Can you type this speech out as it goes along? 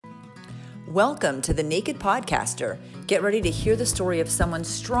Welcome to The Naked Podcaster. Get ready to hear the story of someone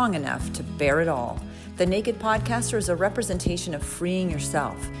strong enough to bear it all. The Naked Podcaster is a representation of freeing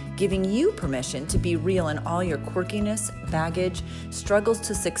yourself, giving you permission to be real in all your quirkiness, baggage, struggles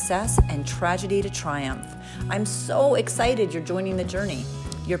to success, and tragedy to triumph. I'm so excited you're joining the journey.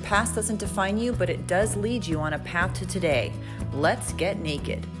 Your past doesn't define you, but it does lead you on a path to today. Let's get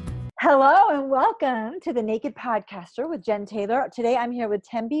naked. Hello and welcome to The Naked Podcaster with Jen Taylor. Today I'm here with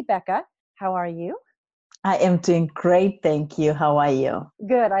Tembi Becca. How are you? I am doing great, thank you. How are you?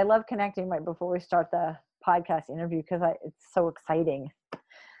 Good. I love connecting right before we start the podcast interview because it's so exciting.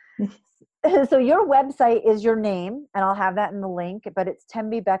 So your website is your name, and I'll have that in the link, but it's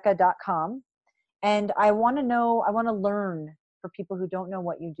tembibecca.com. And I want to learn for people who don't know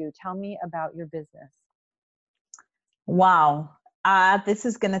what you do. Tell me about your business. Wow. This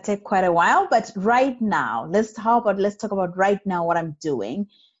is going to take quite a while, but right now, let's talk about right now what I'm doing.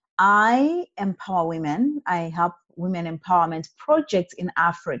 I empower women. I help women empowerment projects in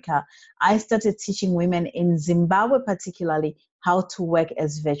Africa. I started teaching women in Zimbabwe, particularly, how to work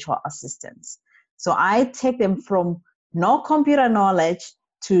as virtual assistants. So I take them from no computer knowledge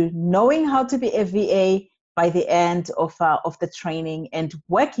to knowing how to be a VA by the end of the training and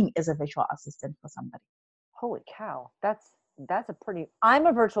working as a virtual assistant for somebody. Holy cow. I'm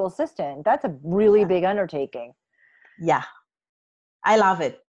a virtual assistant. That's a really big undertaking. Yeah. I love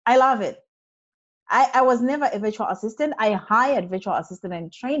it. I was never a virtual assistant. I hired virtual assistant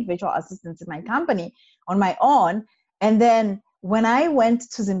and trained virtual assistants in my company on my own. And then when I went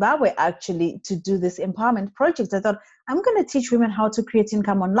to Zimbabwe actually to do this empowerment project, I thought, I'm going to teach women how to create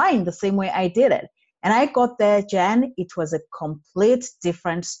income online the same way I did it. And I got there, Jen, it was a complete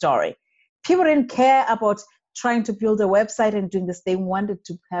different story. People didn't care about trying to build a website and doing this. They wanted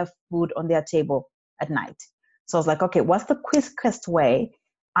to have food on their table at night. So I was like, okay, what's the quickest way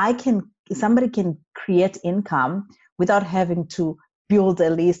somebody can create income without having to build a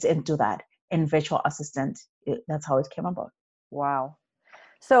list and do that? And virtual assistant, that's how it came about. Wow.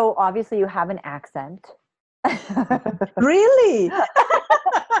 So obviously you have an accent. Really?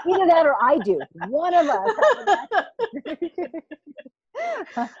 Either that or I do. One of us has an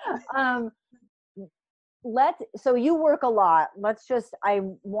accent. So you work a lot.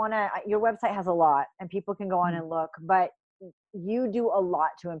 Your website has a lot and people can go on and look, but you do a lot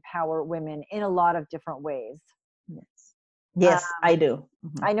to empower women in a lot of different ways. Yes, I do.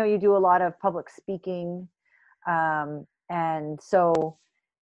 Mm-hmm. I know you do a lot of public speaking. And so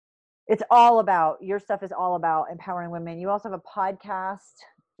your stuff is all about empowering women. You also have a podcast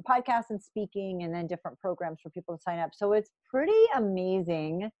and speaking, and then different programs for people to sign up. So it's pretty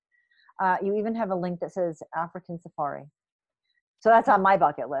amazing. You even have a link that says African Safari. So that's on my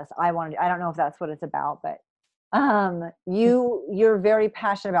bucket list. I don't know if that's what it's about, but you're very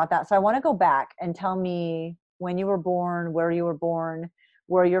passionate about that. So I want to go back and tell me when you were born, where you were born,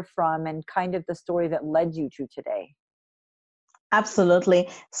 where you're from, and kind of the story that led you to today. Absolutely.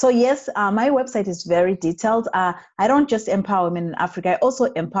 So yes, my website is very detailed. I don't just empower women in Africa. I also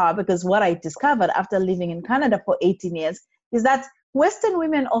empower, because what I discovered after living in Canada for 18 years is that Western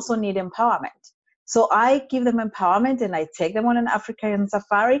women also need empowerment. So I give them empowerment and I take them on an African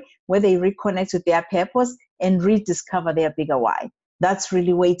safari where they reconnect with their purpose and rediscover their bigger why. That's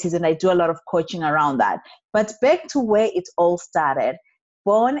really where it is. And I do a lot of coaching around that. But back to where it all started.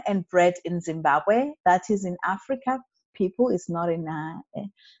 Born and bred in Zimbabwe, that is in Africa. People, it's not in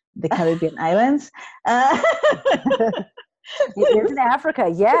the Caribbean islands. It is in Africa.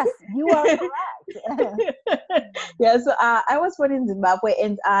 Yes, you are correct. Yeah, so I was born in Zimbabwe,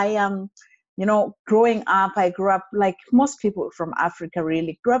 and I growing up, I grew up like most people from Africa,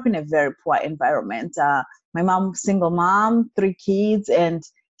 really grew up in a very poor environment. My mom, single mom, 3 kids, and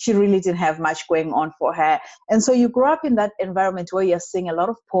she really didn't have much going on for her. And so you grow up in that environment where you're seeing a lot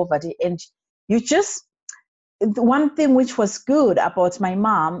of poverty, and one thing which was good about my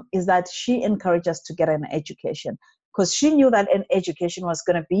mom is that she encouraged us to get an education, because she knew that an education was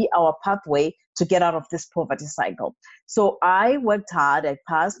going to be our pathway to get out of this poverty cycle. So I worked hard, I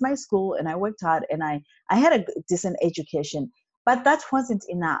passed my school, and I worked hard, and I had a decent education. But that wasn't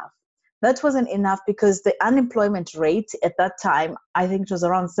enough. That wasn't enough because the unemployment rate at that time, I think it was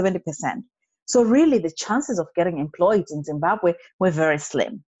around 70%. So really the chances of getting employed in Zimbabwe were very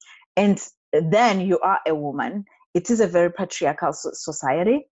slim. And then you are a woman. It is a very patriarchal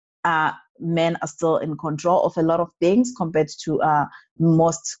society. Men are still in control of a lot of things compared to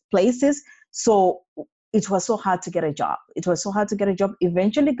most places. So it was so hard to get a job.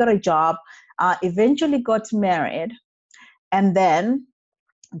 Eventually got a job, eventually got married. And then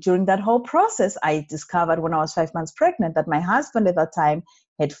during that whole process, I discovered when I was 5 months pregnant that my husband at that time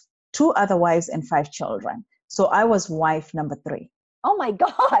had 2 other wives and 5 children. So I was wife number 3. Oh my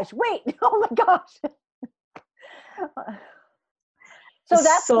gosh. Wait. Oh my gosh. So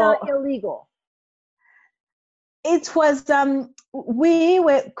that's So not illegal. it was we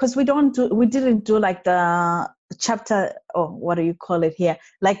were, because we didn't do like the chapter, or what do you call it here,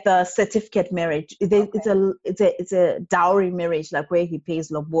 like the certificate marriage. It's a dowry marriage, like where he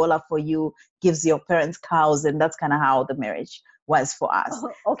pays lobola for you, gives your parents cows, and that's kind of how the marriage was for us.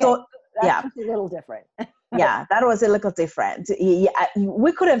 Okay, So that's a little different. Yeah, that was a little different.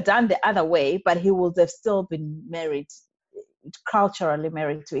 We could have done the other way, but he would have still been married, culturally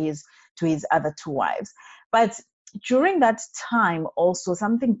married to his other 2 wives. But during that time, also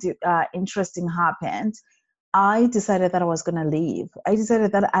something interesting happened. I decided that I was going to leave. I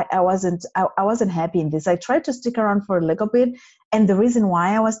decided that I wasn't happy in this. I tried to stick around for a little bit, and the reason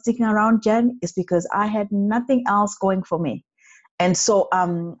why I was sticking around, Jen, is because I had nothing else going for me. And so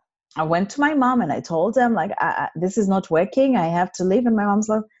I went to my mom and I told them, like, this is not working. I have to leave. And my mom's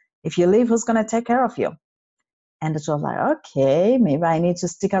like, if you leave, who's going to take care of you? And it was like, okay, maybe I need to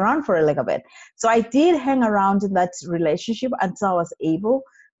stick around for a little bit. So I did hang around in that relationship until I was able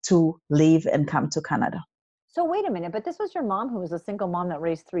to leave and come to Canada. So wait a minute, but this was your mom who was a single mom that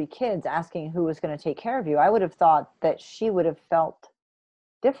raised 3 kids asking who was going to take care of you. I would have thought that she would have felt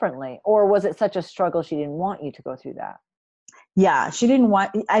differently. Or was it such a struggle she didn't want you to go through that? Yeah, she didn't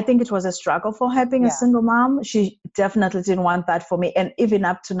want, I think it was a struggle for her being a single mom. She definitely didn't want that for me. And even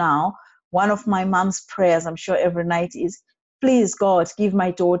up to now, one of my mom's prayers, I'm sure every night, is, please God, give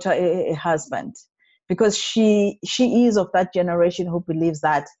my daughter a husband. Because she is of that generation who believes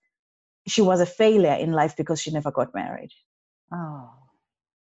that she was a failure in life because she never got married. Oh.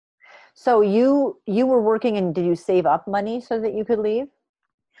 So you were working, and did you save up money so that you could leave?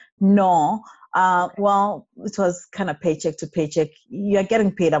 No. Well, it was kind of paycheck to paycheck. You're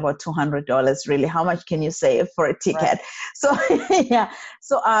getting paid about $200, really. How much can you save for a ticket? Right. So, yeah.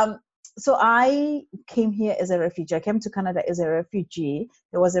 So I came here as a refugee. I came to Canada as a refugee.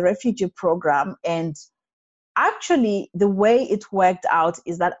 There was a refugee program, and actually the way it worked out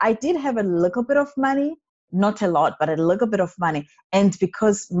is that I did have a little bit of money, not a lot, but a little bit of money. And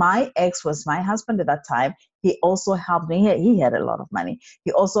because my ex was my husband at that time, he also helped me. He had a lot of money.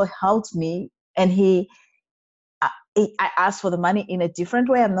 He also helped me, and I asked for the money in a different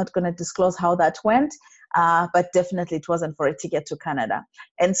way. I'm not going to disclose how that went, but definitely it wasn't for a ticket to Canada.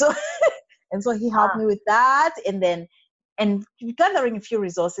 And so, he helped me with that, and gathering a few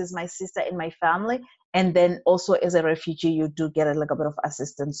resources, my sister and my family. And then also as a refugee, you do get a little bit of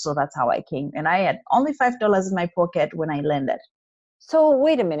assistance. So that's how I came. And I had only $5 in my pocket when I landed. So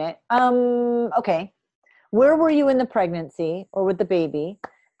wait a minute. Okay. Where were you in the pregnancy or with the baby?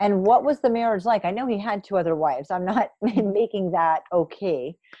 And what was the marriage like? I know he had 2 other wives. I'm not making that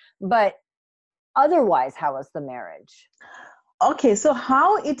okay. But otherwise, how was the marriage? Okay. So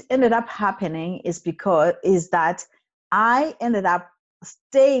how it ended up happening is that I ended up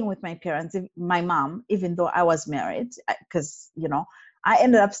staying with my parents, my mom, even though I was married, because, I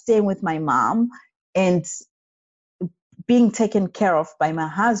ended up staying with my mom and being taken care of by my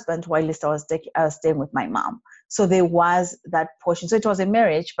husband while I was staying with my mom. So there was that portion. So it was a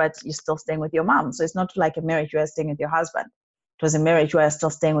marriage, but you're still staying with your mom. So it's not like a marriage where you're staying with your husband. It was a marriage where I was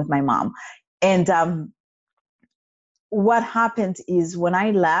still staying with my mom. And what happened is when I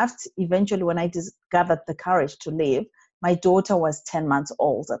left, eventually when I gathered the courage to leave, my daughter was 10 months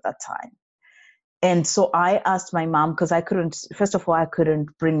old at that time. And so I asked my mom, because I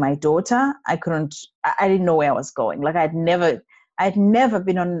couldn't bring my daughter. I didn't know where I was going. Like I'd never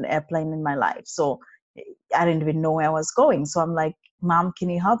been on an airplane in my life. So I didn't even know where I was going. So I'm like, Mom, can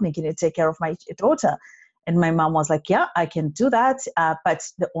you help me? Can you take care of my daughter? And my mom was like, yeah, I can do that. But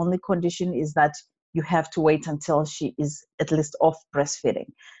the only condition is that you have to wait until she is at least off breastfeeding.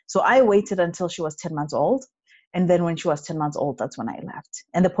 So I waited until she was 10 months old. And then when she was 10 months old, that's when I left.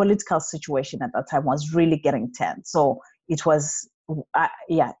 And the political situation at that time was really getting tense. So it was,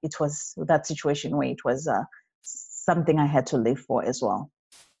 it was that situation where it was something I had to live for as well.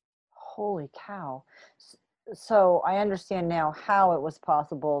 Holy cow. So I understand now how it was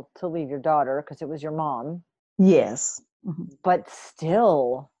possible to leave your daughter, because it was your mom. Yes. Mm-hmm. But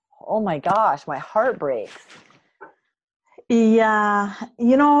still, oh my gosh, my heart breaks. Yeah,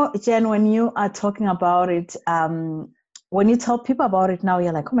 Jen, when you are talking about it, when you tell people about it now,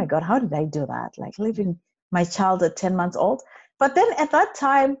 you're like, oh my God, how did I do that? Like leaving my child at 10 months old. But then at that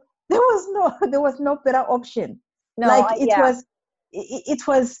time, there was no better option. No, like it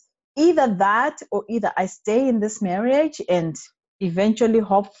was either that or either I stay in this marriage and eventually,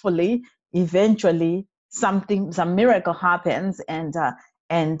 hopefully, some miracle happens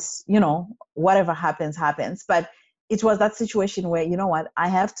and, whatever happens, happens. But it was that situation where, you know what, I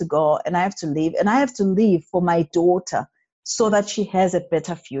have to go and I have to leave, and I have to leave for my daughter so that she has a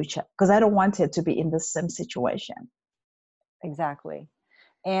better future, because I don't want her to be in the same situation. Exactly.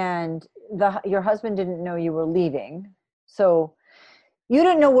 And your husband didn't know you were leaving. So you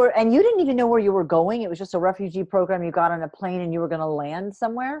didn't know where, and you didn't even know where you were going. It was just a refugee program. You got on a plane and you were going to land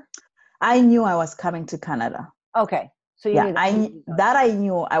somewhere. I knew I was coming to Canada. Okay. So you knew that. I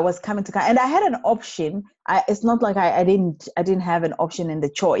knew I was coming to Canada, and I had an option. It's not like I didn't have an option in the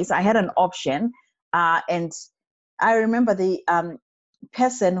choice. I had an option, and I remember the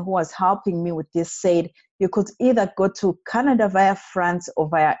person who was helping me with this said you could either go to Canada via France or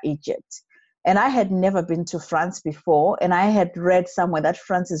via Egypt. And I had never been to France before, and I had read somewhere that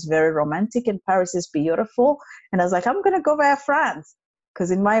France is very romantic and Paris is beautiful. And I was like, I'm going to go via France. Because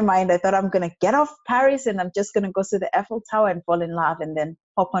in my mind, I thought I'm going to get off Paris and I'm just going to go see the Eiffel Tower and fall in love and then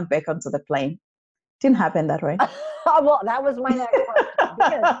hop on back onto the plane. Didn't happen that way. Well, that was my next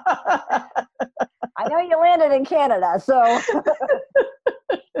question. I know you landed in Canada, so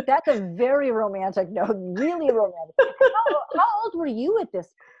that's a very romantic note, really romantic. How old were you at this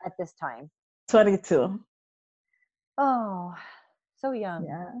time? 22. Oh, so young.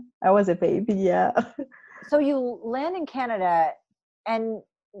 Yeah, I was a baby, yeah. So you land in Canada, and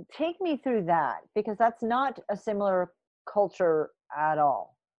take me through that, because that's not a similar culture at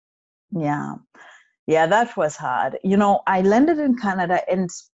all. Yeah, that was hard. I landed in Canada, and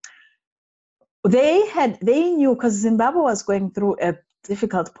they knew, because Zimbabwe was going through a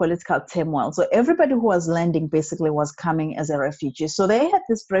difficult political turmoil. So everybody who was landing basically was coming as a refugee. So they had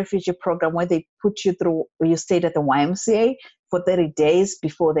this refugee program where they put you through, you stayed at the YMCA for 30 days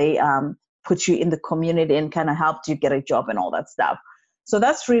before they put you in the community and kind of helped you get a job and all that stuff. So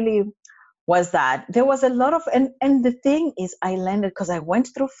that's really was that. There was a lot of, and the thing is, I landed, because I went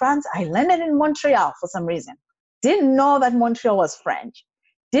through France, I landed in Montreal for some reason. Didn't know that Montreal was French.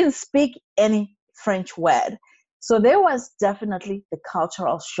 Didn't speak any French word. So there was definitely the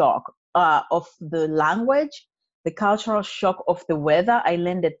cultural shock of the language, the cultural shock of the weather. I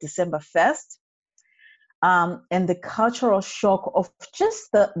landed December 1st. And the cultural shock of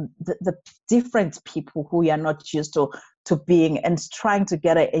just the different people who you're not used to being, and trying to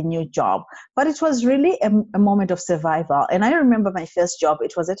get a new job. But it was really a moment of survival. And I remember my first job,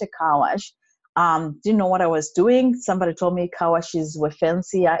 it was at a car wash. Didn't know what I was doing. Somebody told me car washes were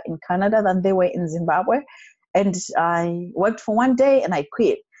fancier in Canada than they were in Zimbabwe. And I worked for one day and I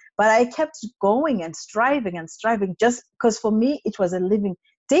quit. But I kept going and striving just because for me, it was a living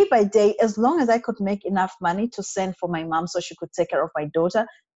day by day. As long as I could make enough money to send for my mom so she could take care of my daughter,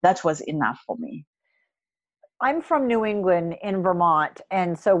 that was enough for me. I'm from New England in Vermont,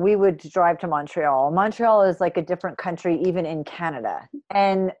 and so we would drive to Montreal. Montreal is like a different country, even in Canada.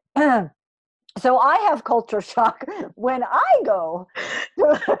 And so I have culture shock when I go.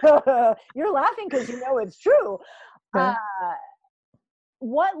 You're laughing because you know it's true.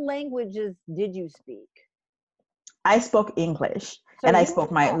 What languages did you speak? I spoke English, and I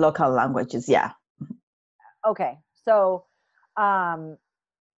spoke my local languages, yeah. Okay, so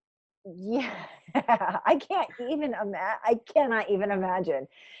yeah, I cannot even imagine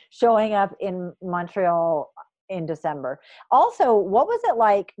showing up in Montreal in December. Also, what was it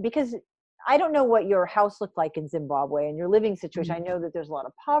like? Because I don't know what your house looked like in Zimbabwe and your living situation. Mm-hmm. I know that there's a lot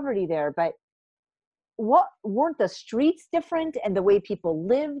of poverty there, but weren't the streets different, and the way people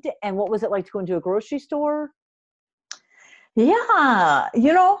lived? And what was it like to go into a grocery store? Yeah,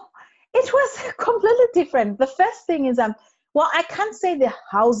 it was completely different. The first thing is, well, I can't say the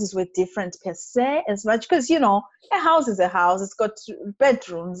houses were different per se as much, because, a house is a house. It's got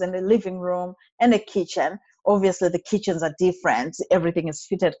bedrooms and a living room and a kitchen. Obviously, the kitchens are different. Everything is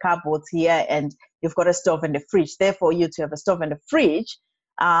fitted cupboards here, and you've got a stove and a fridge. Therefore, you to have a stove and a fridge,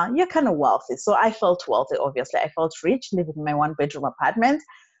 you're kind of wealthy. So I felt wealthy, obviously. I felt rich living in my one-bedroom apartment.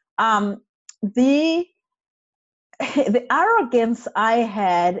 The arrogance I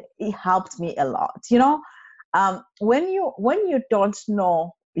had, it helped me a lot. When you don't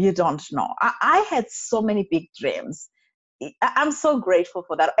know, you don't know. I had so many big dreams. I'm so grateful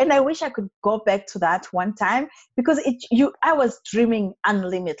for that, and I wish I could go back to that one time, because I was dreaming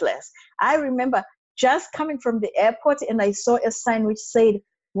unlimitless. I remember just coming from the airport and I saw a sign which said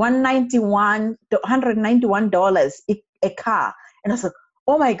 $191 a car, and I said,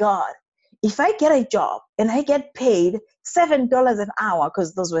 "Oh my God! If I get a job and I get paid $7 an hour,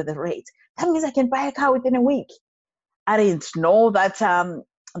 because those were the rates, that means I can buy a car within a week." I didn't know that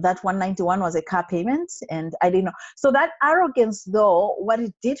that 191 was a car payment, and I didn't know. So that arrogance, though, what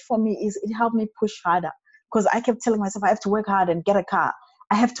it did for me is it helped me push harder, because I kept telling myself I have to work hard and get a car.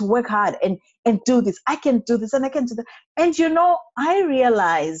 I have to work hard and do this. I can do this and I can do that. And I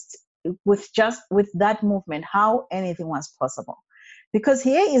realized with that movement how anything was possible. Because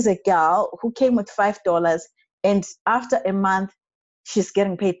here is a girl who came with $5, and after a month, she's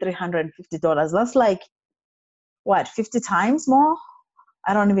getting paid $350. That's like, what, 50 times more?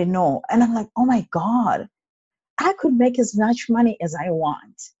 I don't even know. And I'm like, oh my God, I could make as much money as I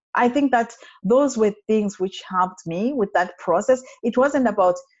want. I think that those were things which helped me with that process. It wasn't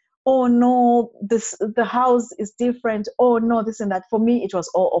about, oh no, the house is different. Oh no, this and that. For me, it was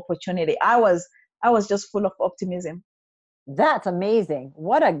all opportunity. I was just full of optimism. That's amazing.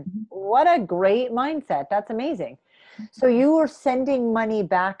 What a great mindset. That's amazing. So you were sending money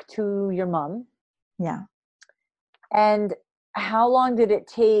back to your mom. Yeah. And how long did it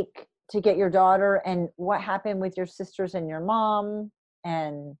take to get your daughter, and what happened with your sisters and your mom?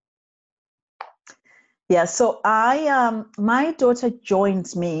 And yeah, so my daughter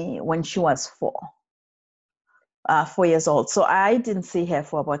joined me when she was 4 years old. So I didn't see her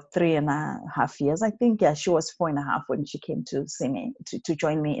for about 3.5 years. I think, yeah, she was 4.5 when she came to see me, to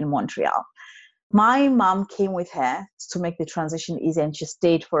join me in Montreal. My mom came with her to make the transition easy, and she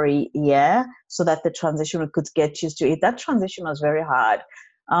stayed for a year so that the transition could get used to it. That transition was very hard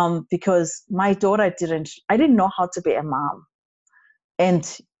because my daughter I didn't know how to be a mom. And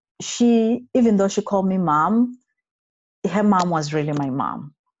she, even though she called me mom, her mom was really my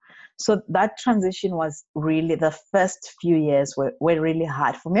mom. So that transition was really, the first few years were really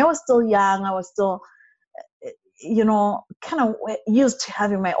hard for me. I was still young. I was still, kind of used to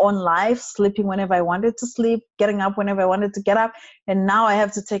having my own life, sleeping whenever I wanted to sleep, getting up whenever I wanted to get up. And now I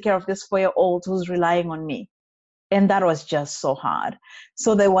have to take care of this 4-year-old who's relying on me. And that was just so hard.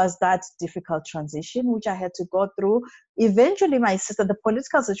 So there was that difficult transition, which I had to go through. Eventually, my sister, the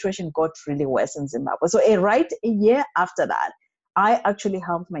political situation got really worse in Zimbabwe. So a year after that, I actually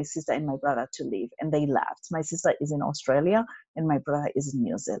helped my sister and my brother to leave, and they left. My sister is in Australia, and my brother is in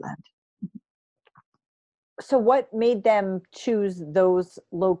New Zealand. so what made them choose those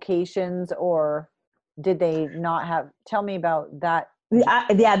locations, or did they not have? Tell me about that.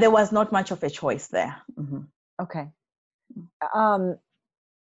 Yeah, there was not much of a choice there. Mm-hmm. Okay.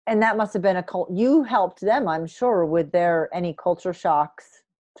 And that must have been you helped them, I'm sure. Were there any culture shocks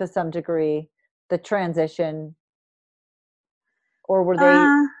to some degree, the transition, or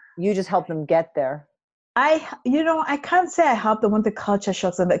were you just helped them get there? I can't say I helped them with the culture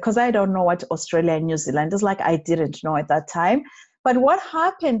shocks because I don't know what Australia and New Zealand is like. I didn't know at that time. But what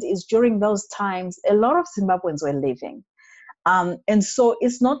happened is during those times, a lot of Zimbabweans were leaving. And so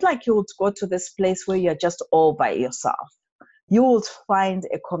it's not like you would go to this place where you're just all by yourself. You will find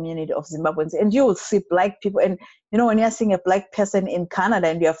a community of Zimbabweans, and you will see Black people. And, when you're seeing a Black person in Canada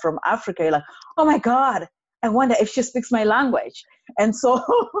and you're from Africa, you're like, oh my God, I wonder if she speaks my language. And so,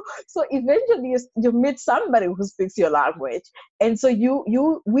 so eventually you meet somebody who speaks your language. And so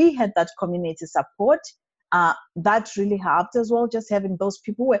we had that community support. That really helped as well, just having those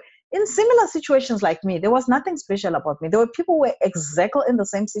people who were in similar situations like me. There was nothing special about me. There were people who were exactly in the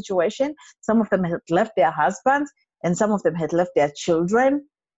same situation. Some of them had left their husbands, and some of them had left their children.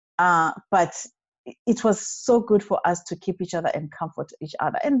 But it was so good for us to keep each other and comfort each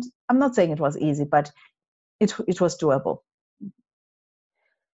other. And I'm not saying it was easy, but it was doable.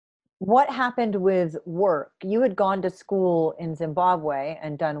 What happened with work? You had gone to school in Zimbabwe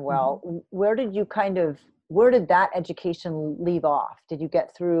and done well. Mm-hmm. Where did that education leave off? Did you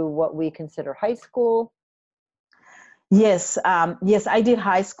get through what we consider high school? Yes, I did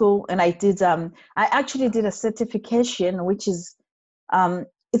high school, and I actually did a certification, which is,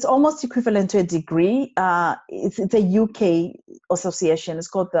 it's almost equivalent to a degree. It's a UK association. It's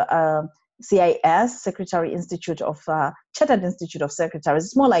called the CIS, Chartered Institute of Secretaries.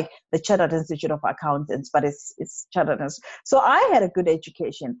 It's more like the Chartered Institute of Accountants, but it's chartered. So I had a good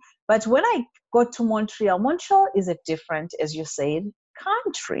education. But when I got to Montreal is a different, as you said,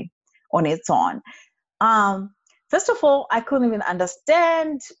 country on its own. First of all, I couldn't even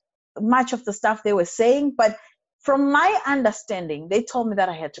understand much of the stuff they were saying, but from my understanding, they told me that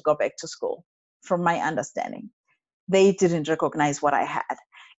I had to go back to school. From my understanding, they didn't recognize what I had.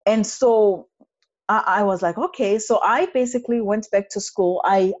 And so I was like, okay. So I basically went back to school.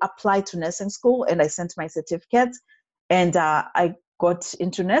 I applied to nursing school, and I sent my certificates, and I got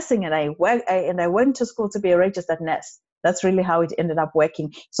into nursing, and I went to school to be a registered nurse. That's really how it ended up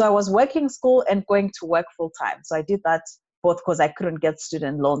working. So I was working school and going to work full time. So I did that both because I couldn't get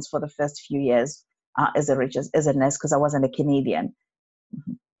student loans for the first few years as a nurse because I wasn't a Canadian.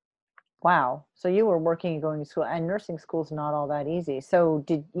 Mm-hmm. Wow. So you were working and going to school, and nursing school is not all that easy. So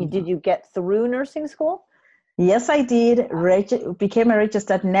did you get through nursing school? Yes, I did. Became a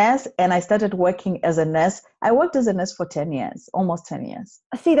registered nurse, and I started working as a nurse. I worked as a nurse for 10 years, almost 10 years.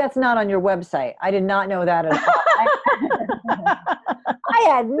 See, that's not on your website. I did not know that at all. I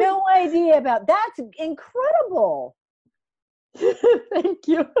had no idea about that's incredible. Thank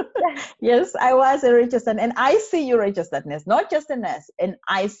you. Yes, I was a registered and ICU registered nurse, not just a nurse, an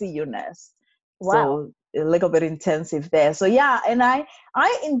ICU nurse. Wow. So a little bit intensive there. So yeah, and I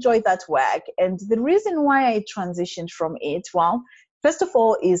enjoyed that work. And the reason why I transitioned from it, well, first of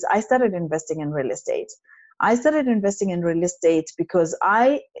all, is I started investing in real estate. I started investing in real estate because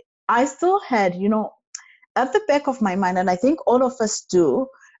I still had, at the back of my mind, and I think all of us do,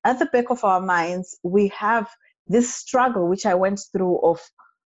 at the back of our minds, we have this struggle, which I went through, of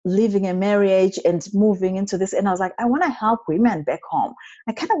leaving a marriage and moving into this. And I was like, I want to help women back home.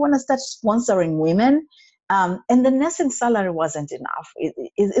 I kind of want to start sponsoring women. And the nursing salary wasn't enough.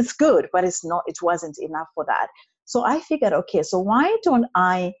 It's good, but it wasn't enough for that. So I figured, okay, so why don't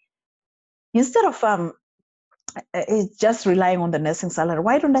I, instead of just relying on the nursing salary,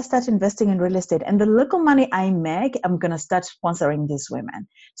 why don't I start investing in real estate? And the little money I make, I'm going to start sponsoring these women.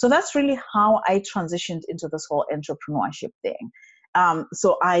 So that's really how I transitioned into this whole entrepreneurship thing.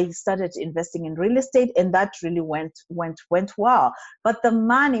 So I started investing in real estate, and that really went well. But the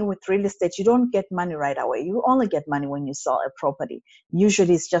money with real estate, you don't get money right away. You only get money when you sell a property.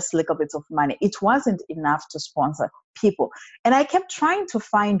 Usually it's just little bits of money. It wasn't enough to sponsor people. And I kept trying to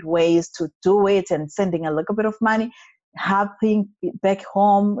find ways to do it and sending a little bit of money, helping back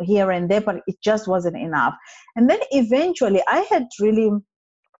home here and there, but it just wasn't enough. And then eventually I had really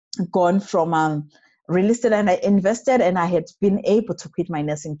gone from real estate, and I invested, and I had been able to quit my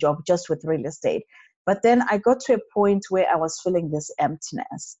nursing job just with real estate. But then I got to a point where I was feeling this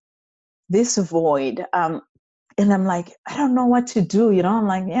emptiness, this void. And I'm like, I don't know what to do. I'm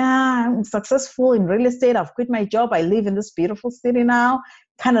like, yeah, I'm successful in real estate. I've quit my job. I live in this beautiful city now,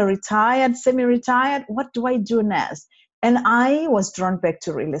 kind of retired, semi-retired. What do I do next? And I was drawn back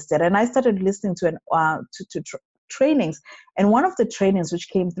to real estate, and I started listening to trainings. And one of the trainings which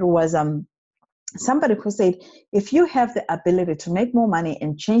came through was somebody who said, if you have the ability to make more money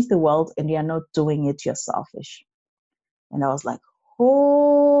and change the world and you're not doing it, you're selfish. And I was like,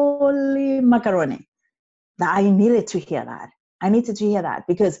 holy macaroni. I needed to hear that. I needed to hear that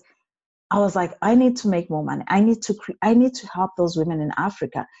because I was like, I need to make more money. I need to help those women in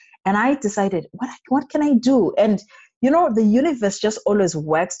Africa. And I decided, what can I do? And the universe just always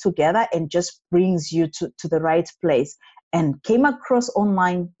works together and just brings you to the right place. And came across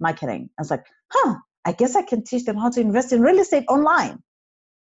online marketing. I was like, I guess I can teach them how to invest in real estate online.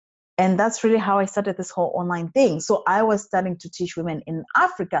 And that's really how I started this whole online thing. So I was starting to teach women in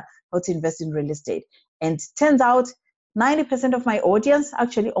Africa how to invest in real estate. And it turns out 90% of my audience,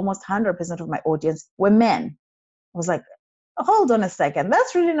 actually almost 100% of my audience, were men. I was like, hold on a second.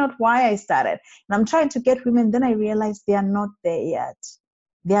 That's really not why I started. And I'm trying to get women. Then I realized they are not there yet.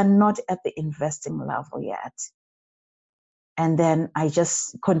 They are not at the investing level yet. And then I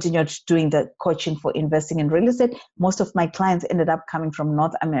just continued doing the coaching for investing in real estate. Most of my clients ended up coming from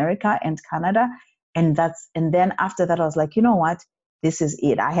North America and Canada. And then after that, I was like, you know what? This is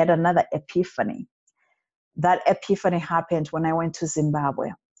it. I had another epiphany. That epiphany happened when I went to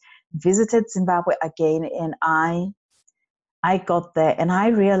Zimbabwe, visited Zimbabwe again. And I got there and I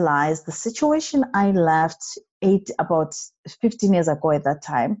realized the situation I left about 15 years ago at that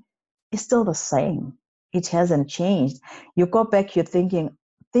time is still the same. It hasn't changed. You go back, you're thinking,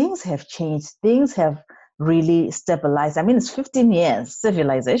 things have changed. Things have really stabilized. I mean, it's 15 years.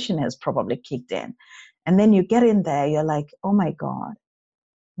 Civilization has probably kicked in. And then you get in there, you're like, oh my God,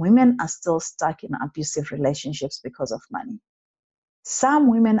 women are still stuck in abusive relationships because of money. Some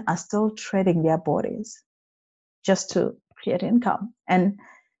women are still trading their bodies just to create income. And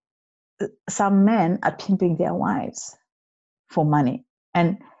some men are pimping their wives for money.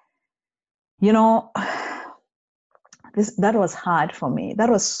 And that was hard for me. That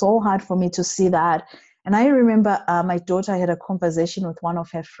was so hard for me to see that. And I remember my daughter had a conversation with one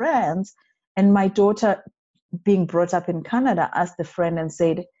of her friends, and my daughter, being brought up in Canada, asked the friend and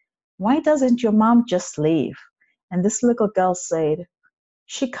said, why doesn't your mom just leave? And this little girl said,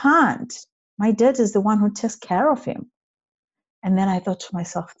 she can't. My dad is the one who takes care of him. And then I thought to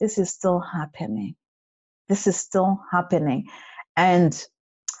myself, this is still happening. This is still happening. And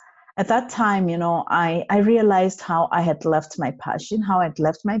at that time, I realized how I had left my passion, how I'd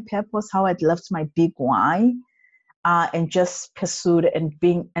left my purpose, how I'd left my big why, and just pursued and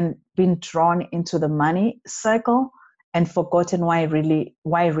been drawn into the money cycle and forgotten why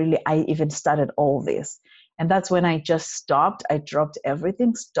really I even started all this. And that's when I just stopped. I dropped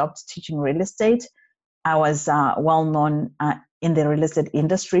everything, stopped teaching real estate, I was well known in the real estate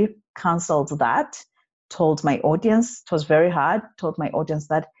industry, counseled that, told my audience, it was very hard, told my audience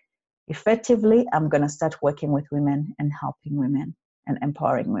that effectively I'm going to start working with women and helping women and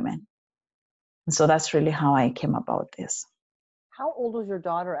empowering women. And so that's really how I came about this. How old was your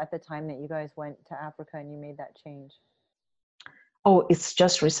daughter at the time that you guys went to Africa and you made that change? Oh, it's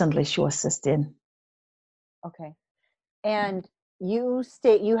just recently. She was 16. Okay. And you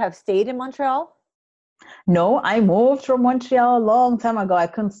have stayed in Montreal? No, I moved from Montreal a long time ago. I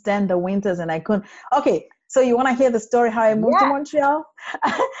couldn't stand the winters and I couldn't. Okay, so you want to hear the story how I moved to Montreal?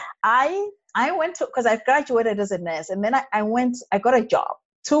 I went to, because I graduated as a nurse, and then I got a job.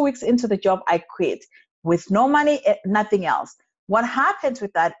 2 weeks into the job, I quit with no money, nothing else. What happened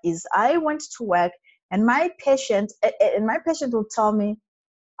with that is I went to work, and my patient will tell me,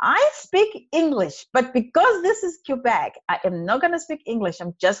 I speak English, but because this is Quebec, I am not going to speak English.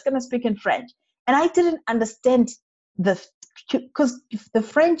 I'm just going to speak in French. And I didn't understand because the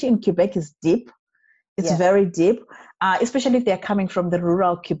French in Quebec is deep. It's very deep, especially if they're coming from the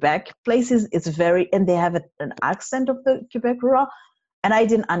rural Quebec places. It's and they have an accent of the Quebec rural. And I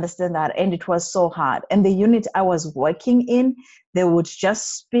didn't understand that. And it was so hard. And the unit I was working in, they would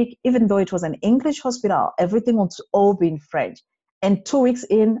just speak, even though it was an English hospital, everything would all be in French. And 2 weeks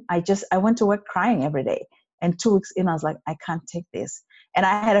in, I went to work crying every day. And 2 weeks in, I was like, I can't take this. And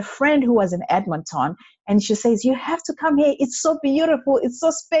I had a friend who was in Edmonton, and she says, you have to come here. It's so beautiful. It's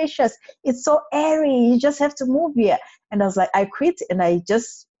so spacious. It's so airy. You just have to move here. And I was like, I quit, and I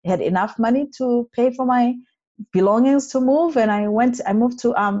just had enough money to pay for my belongings to move. And I moved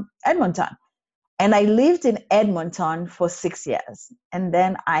to Edmonton. And I lived in Edmonton for 6 years. And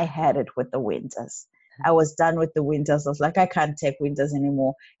then I had it with the winters. I was done with the winters. I was like, I can't take winters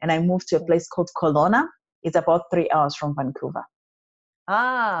anymore. And I moved to a place called Kelowna. It's about 3 hours from Vancouver.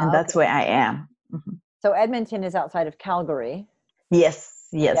 And that's where I am. Mm-hmm. So Edmonton is outside of Calgary. Yes.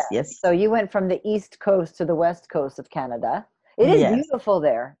 So you went from the east coast to the west coast of Canada. It is beautiful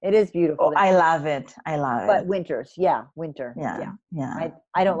there. It is beautiful there. I love it. But winters, winter. Yeah.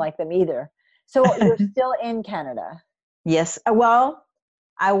 I don't like them either. So you're still in Canada? Yes. Well,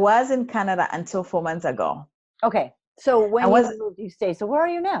 I was in Canada until 4 months ago. Okay. So when you moved, you stay. So where are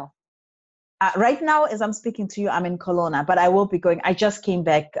you now? Right now, as I'm speaking to you, I'm in Kelowna, but I will be going. I just came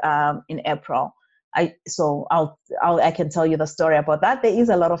back in April. I can tell you the story about that. There is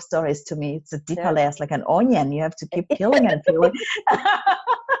a lot of stories to me. It's a deeper layer, like an onion. You have to keep peeling and peeling.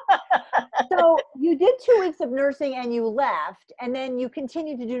 So you did 2 weeks of nursing and you left, and then you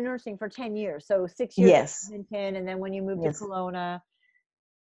continued to do nursing for 10 years. So 6 years in Edmonton, and then when you moved to Kelowna,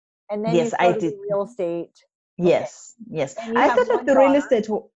 and then you started real estate. Yes. I started the real estate.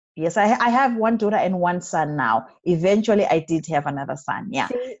 Yes, I have one daughter and one son now. Eventually, I did have another son. Yeah.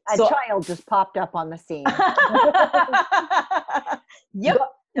 See, a child just popped up on the scene. Yep.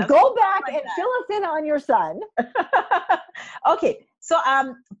 Go back and fill us in on your son. Okay. So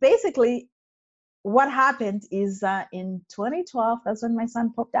basically, what happened is in 2012, that's when my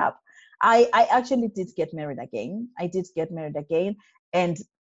son popped up. I actually did get married again. And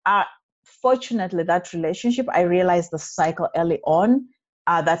fortunately, that relationship, I realized the cycle early on.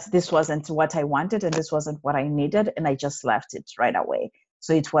 That this wasn't what I wanted and this wasn't what I needed, and I just left it right away.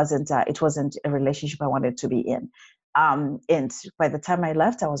 So it wasn't a relationship I wanted to be in. And by the time I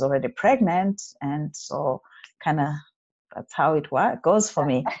left, I was already pregnant, and so kind of that's how it goes for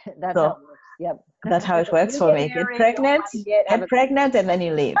me. That's how it works. Yep. That's how it works for me. Get pregnant, and then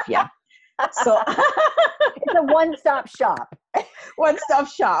you leave. Yeah. So it's a one-stop shop. One-stop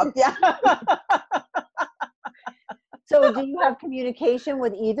shop. Yeah. So do you have communication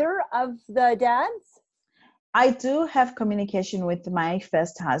with either of the dads? I do have communication with my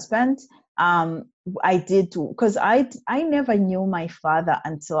first husband. I did too, because I never knew my father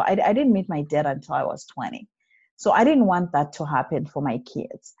until I didn't meet my dad until I was 20. So I didn't want that to happen for my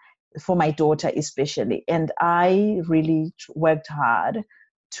kids, for my daughter especially. And I really worked hard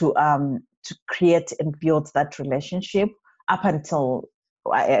to create and build that relationship up until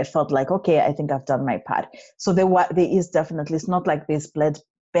I felt like, okay, I think I've done my part. So there is definitely, it's not like there's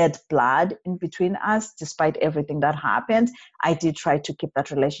bad blood in between us, despite everything that happened. I did try to keep that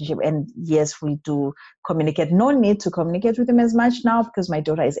relationship. And yes, we do communicate. No need to communicate with him as much now because my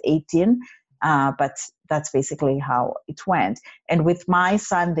daughter is 18. But that's basically how it went. And with my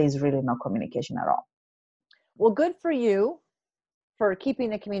son, there's really no communication at all. Well, good for you for keeping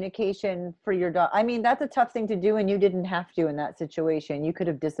the communication for your daughter. I mean, that's a tough thing to do, and you didn't have to in that situation. You could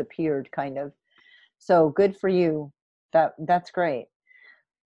have disappeared, kind of. So good for you. That's great.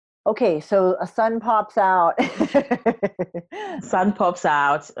 Okay, so a sun pops out. Sun pops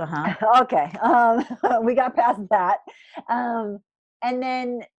out. Uh-huh. Okay, we got past that. Um, and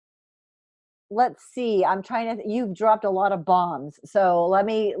then let's see. I'm trying to. You've dropped a lot of bombs, so let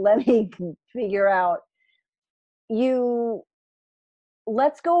me figure out. You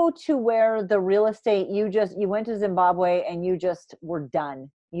let's go to where the real estate. You went to Zimbabwe and you just were done.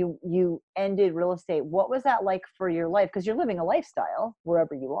 You ended real estate. What was that like for your life? Because you're living a lifestyle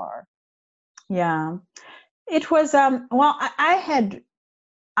wherever you are. Yeah. It was well, I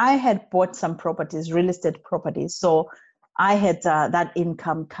had bought some properties, real estate properties. So I had that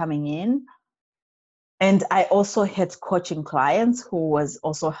income coming in. And I also had coaching clients who was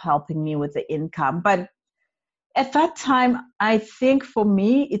also helping me with the income. But at that time, I think for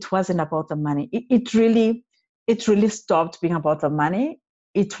me, it wasn't about the money. It really stopped being about the money.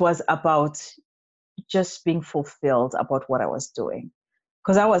 It was about just being fulfilled about what I was doing.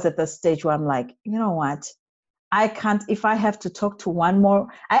 Because I was at the stage where I'm like, you know what? I can't, if I have to talk to one more,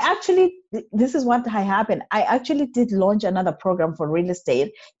 this is what happened. I actually did launch another program for real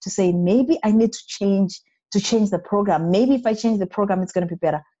estate to say, maybe I need to change the program. Maybe if I change the program, it's going to be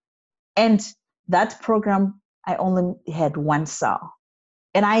better. And that program, I only had one sale.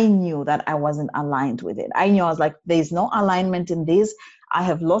 And I knew that I wasn't aligned with it. I knew I was like, there's no alignment in this. I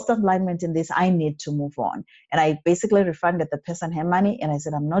have lost alignment in this. I need to move on. And I basically refunded the person her money. And I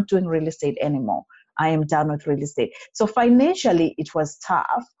said, I'm not doing real estate anymore. I am done with real estate. So financially, it was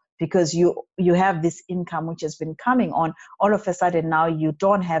tough because you have this income which has been coming on. All of a sudden now you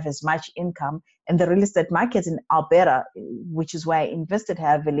don't have as much income. And the real estate market in Alberta, which is where I invested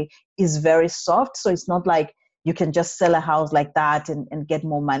heavily, is very soft. So it's not like you can just sell a house like that and get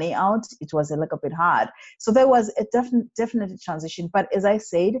more money out. It was a little bit hard. So there was a definite transition. But as I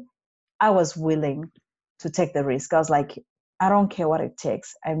said, I was willing to take the risk. I was like, I don't care what it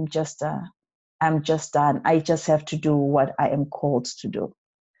takes. I'm just done. I just have to do what I am called to do.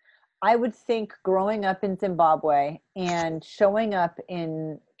 I would think growing up in Zimbabwe and showing up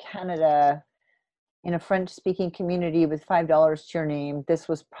in Canada in a French speaking community with $5 to your name, this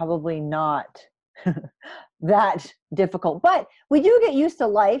was probably not that difficult. But we do get used to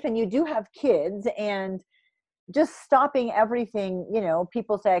life, and you do have kids, and just stopping everything,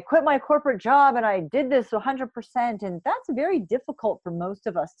 people say, I quit my corporate job and I did this 100%. And that's very difficult for most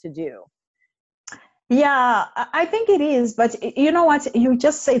of us to do. Yeah, I think it is. But you know what? You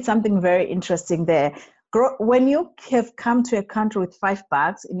just said something very interesting there. When you have come to a country with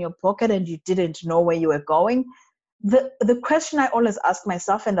 $5 in your pocket and you didn't know where you were going, the question I always ask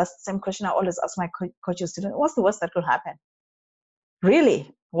myself, and that's the same question I always ask my coaches students, what's the worst that could happen?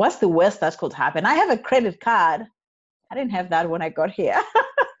 Really? What's the worst that could happen? I have a credit card. I didn't have that when I got here.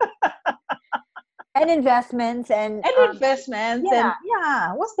 And investments and investments and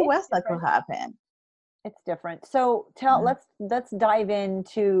what's the worst that could happen? It's different. So let's dive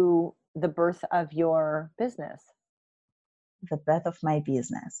into the birth of your business. The birth of my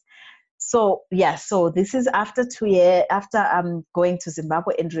business. So so this is after 2 years, after going to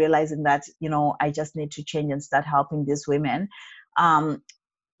Zimbabwe and realizing that, I just need to change and start helping these women.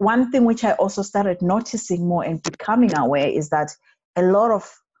 One thing which I also started noticing more and becoming aware is that a lot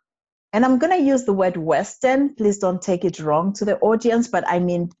of, and I'm going to use the word Western, please don't take it wrong to the audience, but I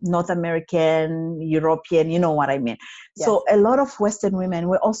mean North American, European, you know what I mean. Yes. So a lot of Western women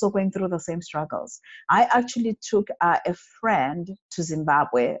were also going through the same struggles. I actually took a friend to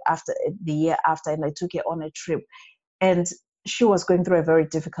Zimbabwe after the year after, and I took her on a trip. And she was going through a very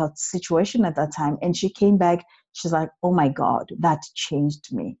difficult situation at that time. And she came back, she's like, oh my God, that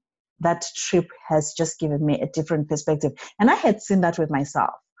changed me. That trip has just given me a different perspective. And I had seen that with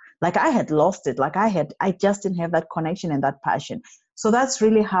myself. Like I had lost it. Like I just didn't have that connection and that passion. So that's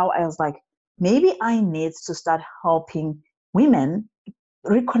really how I was like, maybe I need to start helping women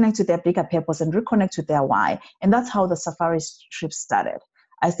reconnect to their bigger purpose and reconnect to their why. And that's how the safari trip started.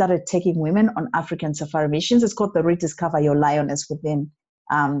 I started taking women on African safari missions. It's called the Rediscover Your Lioness Within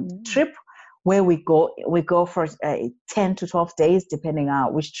trip, where we go for 10 to 12 days, depending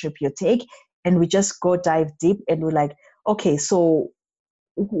on which trip you take. And we just go dive deep and we're like, okay, so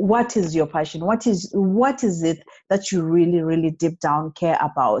what is your passion? What is it that you really, really deep down care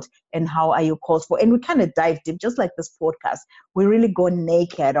about, and how are you called for? And we kind of dive deep, just like this podcast. We really go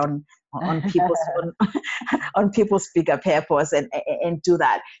naked on people's on people's bigger purpose and do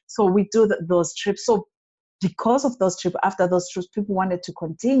that. So we do those trips. So because of those trips, after those trips, people wanted to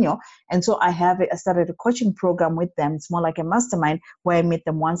continue. And so I started a coaching program with them. It's more like a mastermind where I meet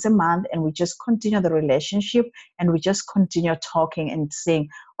them once a month and we just continue the relationship and we just continue talking and saying,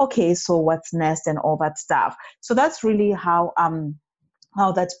 okay, so what's next and all that stuff. So that's really how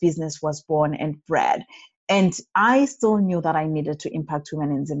how that business was born and bred. And I still knew that I needed to impact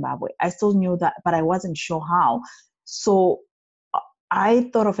women in Zimbabwe. I still knew that, but I wasn't sure how. So I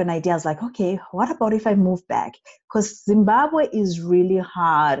thought of an idea. I was like, okay, what about if I move back? Because Zimbabwe is really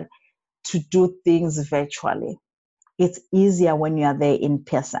hard to do things virtually. It's easier when you are there in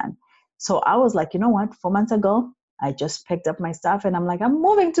person. So I was like, you know what? 4 months ago, I just picked up my stuff and I'm like, I'm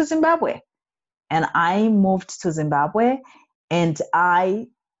moving to Zimbabwe. And I moved to Zimbabwe, and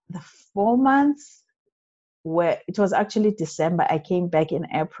the 4 months where it was actually December, I came back in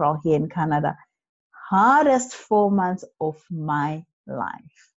April here in Canada. Hardest 4 months of my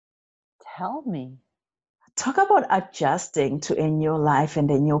life. Tell me. Talk about adjusting to a new life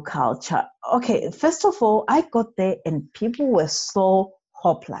and a new culture. Okay, first of all, I got there and people were so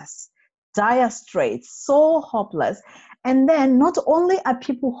hopeless, dire straits, so hopeless. And then not only are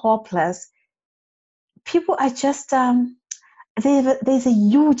people hopeless, people are just there's a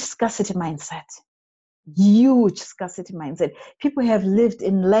huge scarcity mindset. Huge scarcity mindset. People have lived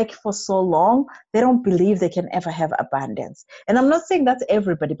in lack for so long, they don't believe they can ever have abundance. And I'm not saying that's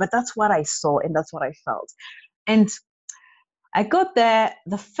everybody, but that's what I saw and that's what I felt. And I got there.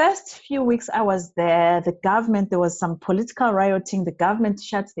 The first few weeks I was there, there was some political rioting. The government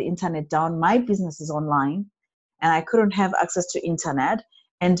shut the internet down. My business is online and I couldn't have access to internet.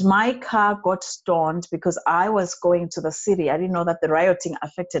 And my car got stoned because I was going to the city. I didn't know that the rioting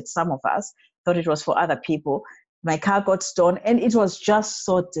affected some of us, thought it was for other people. My car got stoned and it was just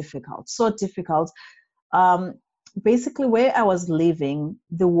so difficult, so difficult. Basically, where I was living,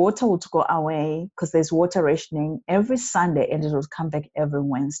 the water would go away because there's water rationing every Sunday and it would come back every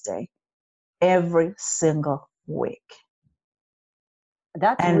Wednesday, every single week.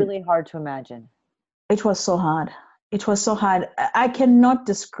 That's And really hard to imagine. it was so hard. It was so hard. I cannot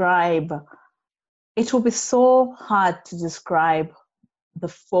describe. It will be so hard to describe the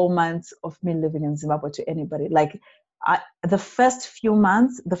 4 months of me living in Zimbabwe to anybody. Like the first 2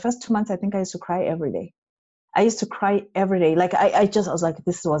 months, I think I used to cry every day. I used to cry every day. Like I was like,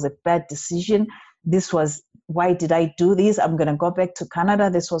 this was a bad decision. Why did I do this? I'm going to go back to Canada.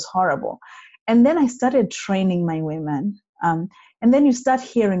 This was horrible. And then I started training my women. And then you start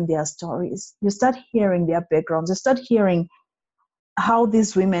hearing their stories. You start hearing their backgrounds. You start hearing how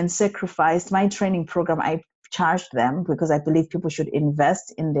these women sacrificed. My training program, I charged them because I believe people should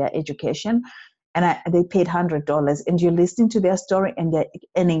invest in their education. And they paid $100. And you're listening to their story and they're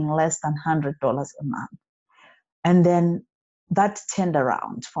earning less than $100 a month. And then that turned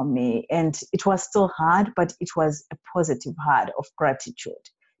around for me. And it was still hard, but it was a positive hard of gratitude,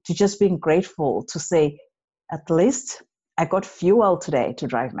 to just being grateful to say, at least I got fuel today to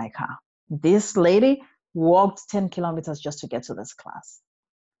drive my car. This lady walked 10 kilometers just to get to this class.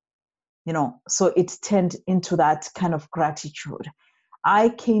 So it turned into that kind of gratitude. I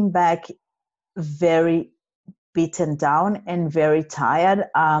came back very beaten down and very tired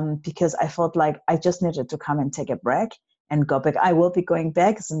because I felt like I just needed to come and take a break and go back. I will be going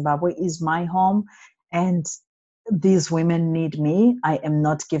back. Zimbabwe is my home and these women need me. I am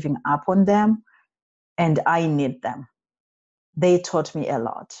not giving up on them and I need them. They taught me a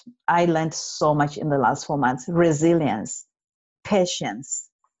lot. I learned so much in the last 4 months. Resilience, patience,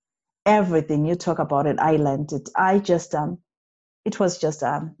 everything you talk about it, I learned it. It was just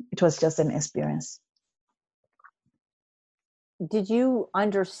an experience. Did you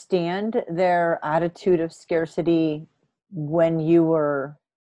understand their attitude of scarcity when you were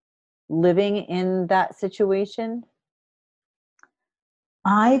living in that situation?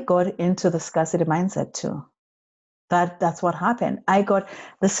 I got into the scarcity mindset too. That's what happened.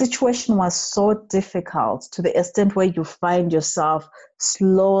 The situation was so difficult to the extent where you find yourself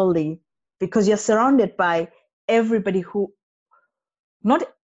slowly, because you're surrounded by everybody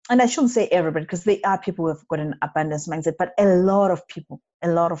and I shouldn't say everybody, because there are people who have got an abundance mindset, but a lot of people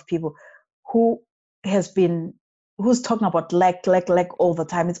who's talking about lack all the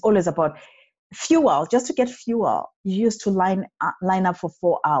time. It's always about fuel. Just to get fuel, you used to line up for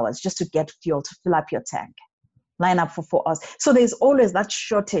 4 hours just to get fuel to fill up your tank. Line up for 4 hours. So there's always that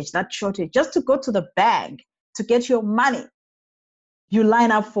shortage, just to go to the bank to get your money. You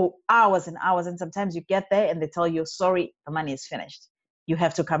line up for hours and hours, and sometimes you get there and they tell you, sorry, the money is finished. You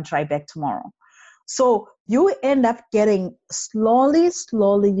have to come try back tomorrow. So you end up getting slowly,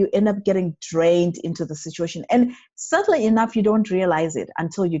 you end up getting drained into the situation. And sadly enough, you don't realize it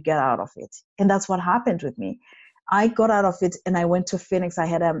until you get out of it. And that's what happened with me. I got out of it and I went to Phoenix. I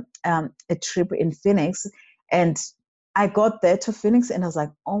had a trip in Phoenix, and I got there to Phoenix and I was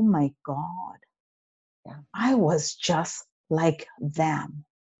like, oh my God, yeah, I was just like them.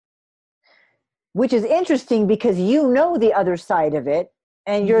 Which is interesting because you know the other side of it.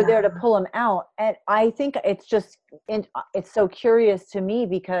 and you're there to pull them out. And I think it's so curious to me,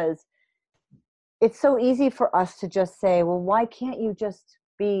 because it's so easy for us to just say, well, why can't you just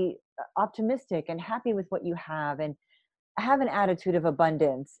be optimistic and happy with what you have and have an attitude of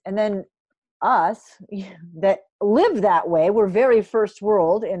abundance? And then us that live that way, we're very first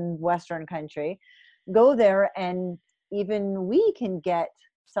world in Western country, go there, and even we can get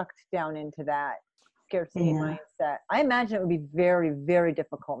sucked down into that scarcity mindset. I imagine it would be very, very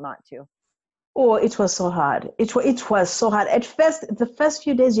difficult not to. Oh, it was so hard. It was so hard. At first, the first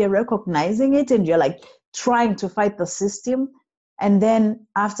few days, you're recognizing it and you're like trying to fight the system. And then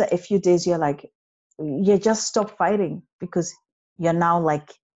after a few days, you're like, you just stop fighting, because you're now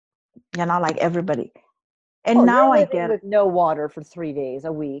like everybody. And now I get with no water for 3 days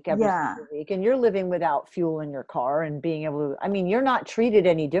a week, every single week, and you're living without fuel in your car and being able to, I mean, you're not treated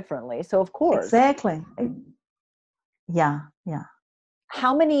any differently. So of course. Exactly. Yeah.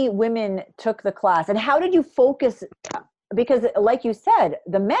 How many women took the class, and how did you focus? Because like you said,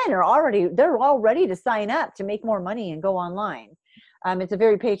 the men they're all ready to sign up to make more money and go online. It's a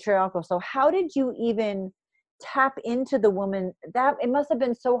very patriarchal. So how did you even tap into the woman? That it must have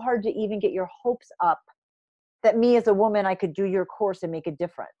been so hard to even get your hopes up that me as a woman, I could do your course and make a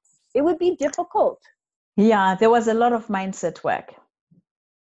difference. It would be difficult. Yeah, there was a lot of mindset work.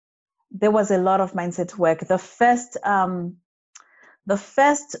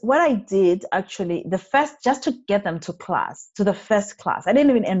 What I did actually, just to get them to the first class, I didn't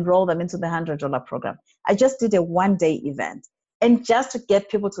even enroll them into the $100 program. I just did a 1-day event. And just to get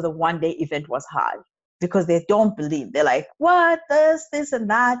people to the 1-day event was hard, because they don't believe. They're like, what, this and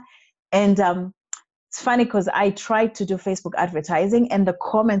that. And it's funny, because I tried to do Facebook advertising, and the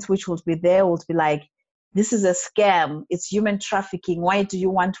comments which would be there would be like, this is a scam. It's human trafficking. Why do you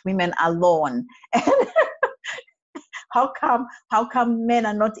want women alone? How come men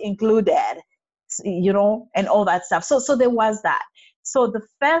are not included, and all that stuff. So there was that. So the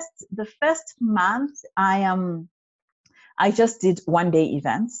first month, I just did 1-day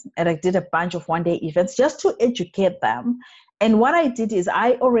events, and I did a bunch of 1-day events just to educate them. And what I did is,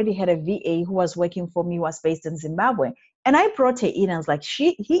 I already had a VA who was working for me, was based in Zimbabwe, and I brought her in. I was like,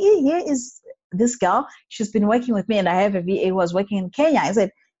 here is this girl. She's been working with me, and I have a VA who was working in Kenya. I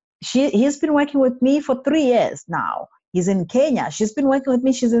said, he's been working with me for 3 years now. He's in Kenya. She's been working with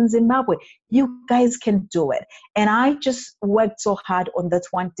me. She's in Zimbabwe. You guys can do it. And I just worked so hard on that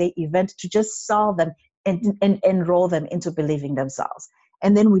 1-day event to just sell them and enroll them into believing themselves.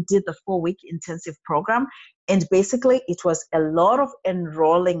 And then we did the 4-week intensive program. And basically, it was a lot of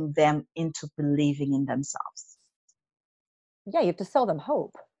enrolling them into believing in themselves. Yeah, you have to sell them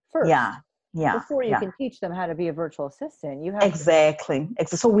hope first. Yeah. Before you can teach them how to be a virtual assistant, you have exactly.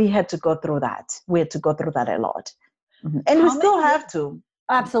 So we had to go through that. We had to go through that a lot. Mm-hmm. And we still have to.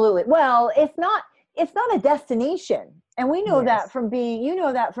 Absolutely. Well, it's not a destination. And we know that from being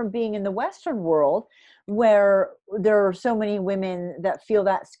in the Western world, where there are so many women that feel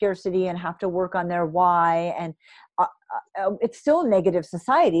that scarcity and have to work on their why. And it's still a negative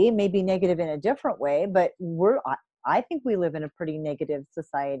society, maybe negative in a different way, but I think we live in a pretty negative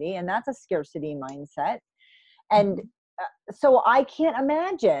society, and that's a scarcity mindset. And so I can't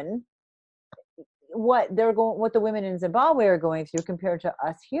imagine what the women in Zimbabwe are going through compared to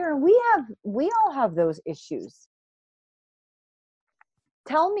us here. And we all have those issues.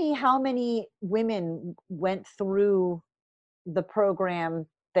 Tell me how many women went through the program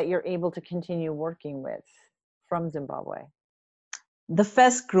that you're able to continue working with from Zimbabwe. The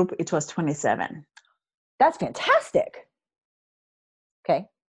first group, it was 27. That's fantastic. Okay.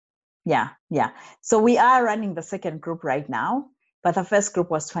 Yeah. So we are running the second group right now, but the first group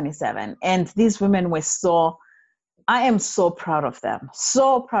was 27. And these women were I am so proud of them.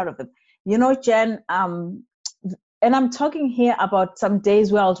 So proud of them. Jen, and I'm talking here about some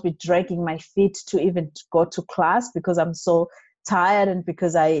days where I'll be dragging my feet to even go to class, because I'm so tired, and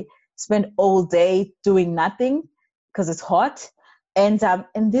because I spend all day doing nothing because it's hot. And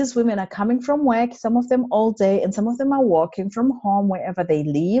these women are coming from work, some of them all day, and some of them are working from home wherever they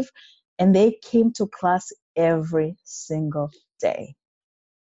live. And they came to class every single day.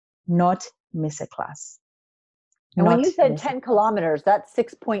 Not miss a class. And when you said 10 kilometers, that's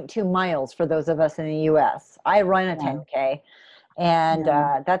 6.2 miles for those of us in the U.S. I run a 10K, and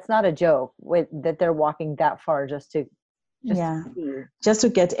that's not a joke that they're walking that far just to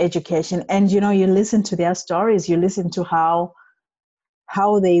get education. And, you listen to their stories, you listen to how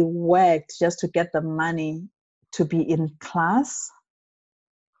they worked just to get the money to be in class.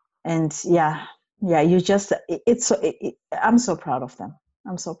 And I'm so proud of them.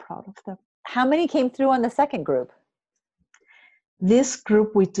 I'm so proud of them. How many came through on the second group? This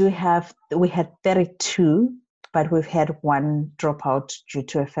group we had 32, but we've had one drop out due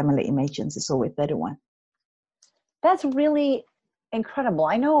to a family emergency, so we're 31. That's really incredible.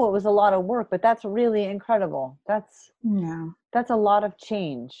 I know it was a lot of work, but that's really incredible. That's a lot of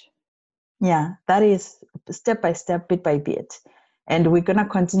change. Yeah, that is step by step, bit by bit. And we're going to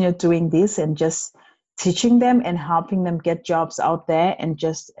continue doing this and just teaching them and helping them get jobs out there and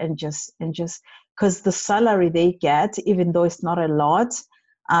just because the salary they get, even though it's not a lot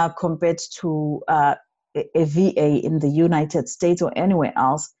compared to a VA in the United States or anywhere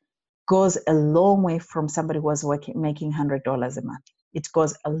else, goes a long way from somebody who was making $100 a month. It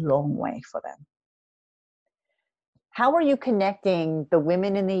goes a long way for them. How are you connecting the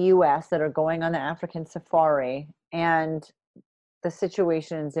women in the U.S. that are going on the African safari and the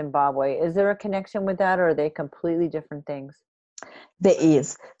situation in Zimbabwe? Is there a connection with that, or are they completely different things? There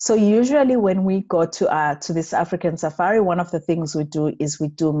is. So usually when we go to this African safari, one of the things we do is we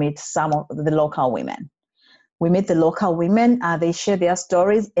do meet some of the local women. We meet the local women, they share their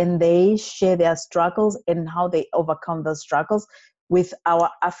stories and they share their struggles and how they overcome those struggles with our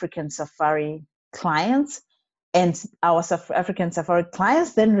African safari clients. And our African safari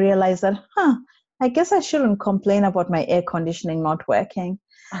clients then realize that, I guess I shouldn't complain about my air conditioning not working.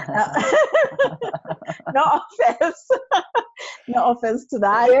 No offense. No offense to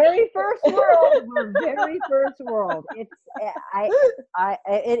that. Very first world. We're very first world. It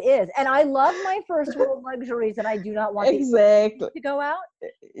is. And I love my first world luxuries and I do not want to go out.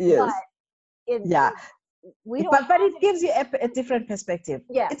 Yes. But but it gives you a different perspective.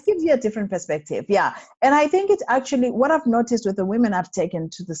 Yeah. It gives you a different perspective. Yeah. And I think it's actually what I've noticed with the women I've taken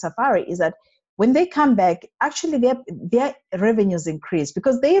to the safari is that when they come back, actually their revenues increase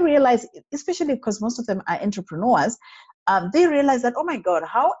because they realize, especially because most of them are entrepreneurs, they realize that, oh my God,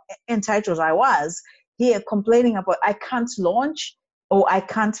 how entitled I was here complaining about I can't launch or I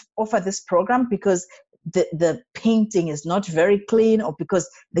can't offer this program because the painting is not very clean or because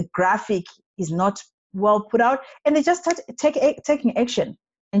the graphic is not well put out, and they just start taking action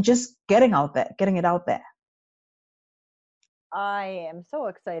and just getting it out there. I am so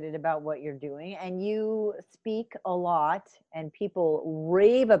excited about what you're doing, and you speak a lot and people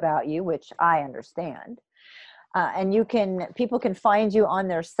rave about you, which I understand. And people can find you on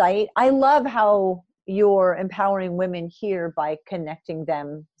their site. I love how you're empowering women here by connecting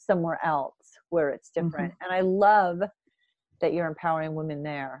them somewhere else where it's different. Mm-hmm. And I love that you're empowering women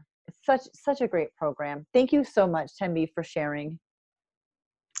there. It's such a great program. Thank you so much, Thembi, for sharing.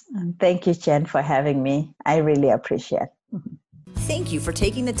 Thank you, Jen, for having me. I really appreciate it. Thank you for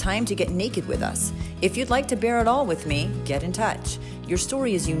taking the time to get naked with us. If you'd like to bear it all with me, get in touch. Your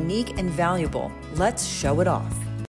story is unique and valuable. Let's show it off.